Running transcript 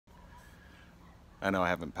I know I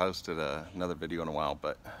haven't posted another video in a while,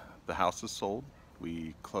 but the house is sold.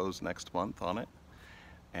 We close next month on it.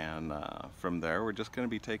 And from there, we're just going to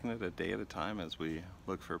be taking it a day at a time as we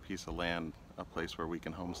look for a piece of land, a place where we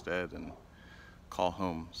can homestead and call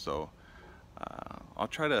home. So I'll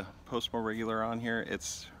try to post more regular on here.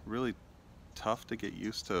 It's really tough to get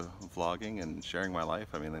used to vlogging and sharing my life.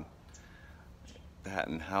 I mean, that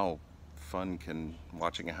and how fun can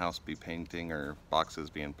watching a house be painting or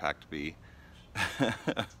boxes being packed be.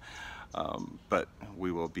 But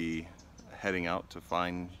we will be heading out to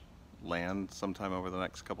find land sometime over the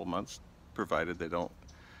next couple months, provided they don't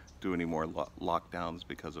do any more lockdowns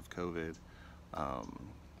because of COVID.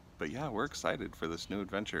 But yeah, we're excited for this new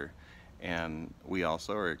adventure. And we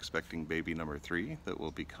also are expecting baby number 3 that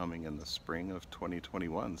will be coming in the spring of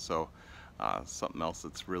 2021. So something else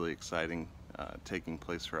that's really exciting taking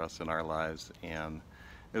place for us in our lives. And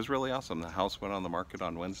it was really awesome. The house went on the market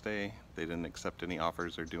on Wednesday. They didn't accept any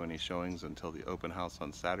offers or do any showings until the open house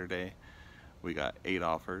on Saturday. We got 8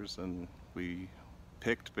 offers, and we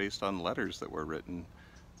picked based on letters that were written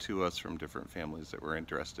to us from different families that were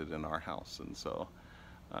interested in our house. And so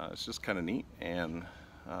it's just kind of neat, and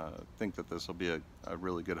I think that this will be a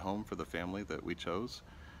really good home for the family that we chose.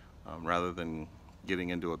 Rather than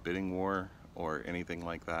getting into a bidding war or anything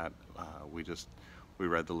like that, we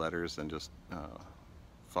read the letters and just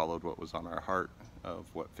followed what was on our heart of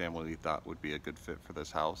what family we thought would be a good fit for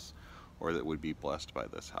this house, or that would be blessed by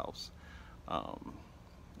this house.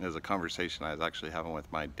 There's a conversation I was actually having with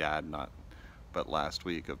my dad but last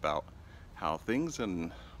week about how things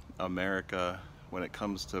in America, when it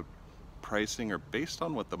comes to pricing, are based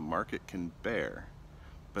on what the market can bear,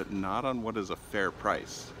 but not on what is a fair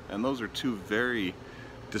price. And those are two very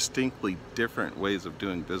distinctly different ways of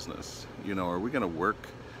doing business. You know, are we going to work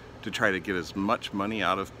to try to get as much money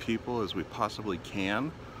out of people as we possibly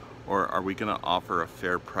can, or are we going to offer a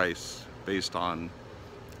fair price based on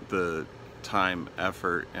the time,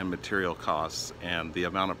 effort, and material costs and the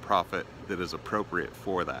amount of profit that is appropriate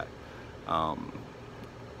for that?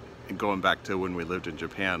 And going back to when we lived in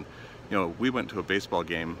Japan, you know, we went to a baseball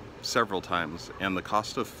game several times, and the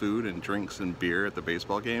cost of food and drinks and beer at the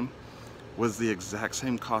baseball game was the exact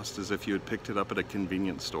same cost as if you had picked it up at a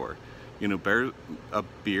convenience store. You know, a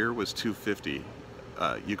beer was $2.50.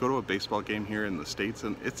 You go to a baseball game here in the States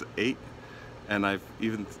and it's $8, and I've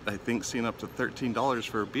even, I think, seen up to $13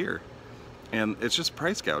 for a beer. And it's just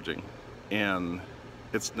price gouging, and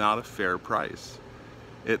it's not a fair price.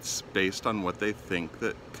 It's based on what they think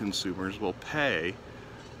that consumers will pay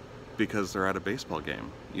because they're at a baseball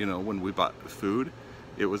game. You know, when we bought food,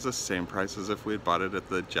 it was the same price as if we had bought it at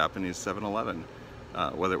the Japanese 7-Eleven.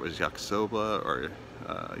 Whether it was yakisoba or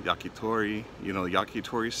yakitori. You know,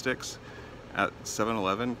 yakitori sticks at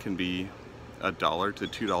 7-Eleven can be $1 to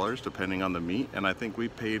 $2 depending on the meat, and I think we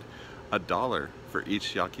paid $1 for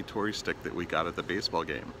each yakitori stick that we got at the baseball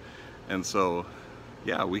game. And so,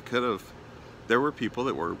 yeah, we could have, there were people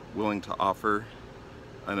that were willing to offer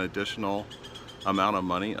an additional amount of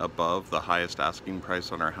money above the highest asking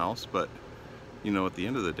price on our house, but you know, at the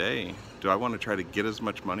end of the day, do I want to try to get as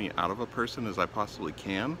much money out of a person as I possibly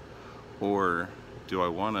can, or do I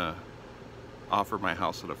want to offer my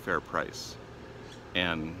house at a fair price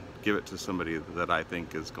and give it to somebody that I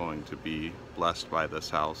think is going to be blessed by this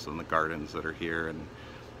house and the gardens that are here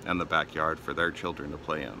and the backyard for their children to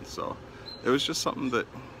play in? So it was just something that,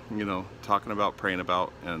 you know, talking about, praying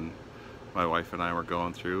about, and my wife and I were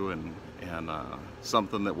going through, and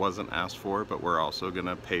something that wasn't asked for but we're also going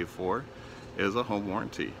to pay for is a home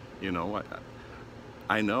warranty. You know,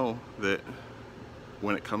 I know that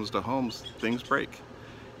when it comes to homes, things break.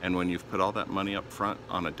 And when you've put all that money up front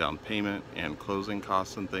on a down payment and closing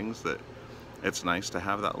costs and things, that it's nice to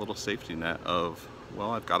have that little safety net of,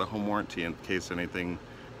 well, I've got a home warranty in case anything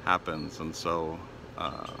happens. And so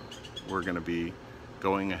we're going to be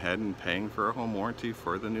going ahead and paying for a home warranty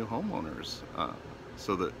for the new homeowners,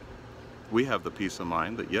 so that we have the peace of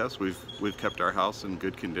mind that yes, we've kept our house in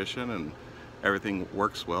good condition and everything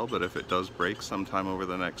works well, but if it does break sometime over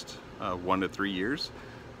the next 1 to 3 years,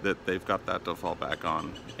 that they've got that to fall back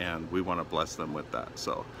on, and we want to bless them with that.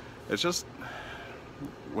 So it's just,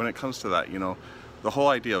 when it comes to that, you know, the whole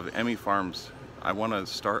idea of Emmy Farms, I want to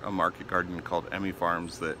start a market garden called Emmy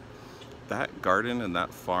Farms, that garden and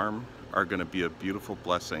that farm are going to be a beautiful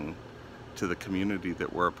blessing to the community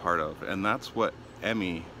that we're a part of. And that's what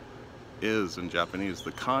Emmy is in Japanese.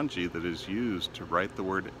 The kanji that is used to write the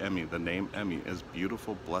word Emmy, the name Emmy, is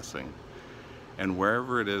beautiful blessing. And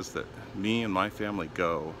wherever it is that me and my family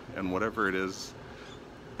go, and whatever it is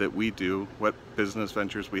that we do, what business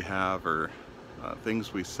ventures we have or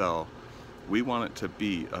things we sell, We want it to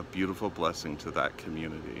be a beautiful blessing to that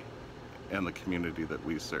community and the community that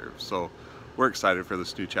we serve. So we're excited for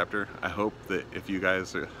this new chapter. I hope that if you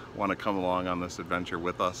guys want to come along on this adventure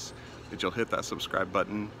with us, that you'll hit that subscribe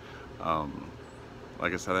button.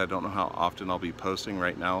 Like I said, I don't know how often I'll be posting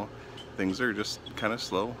right now. Things are just kind of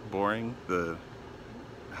slow, boring. The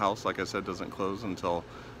house, like I said, doesn't close until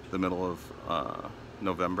the middle of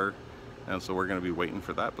November, and so we're going to be waiting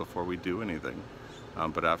for that before we do anything.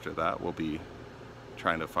 But after that, we'll be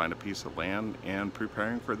trying to find a piece of land and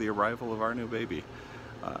preparing for the arrival of our new baby.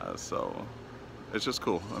 So it's just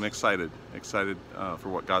cool. I'm excited for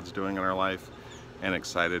what God's doing in our life, and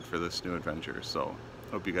excited for this new adventure. So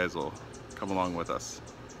hope you guys will come along with us.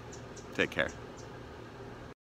 Take care.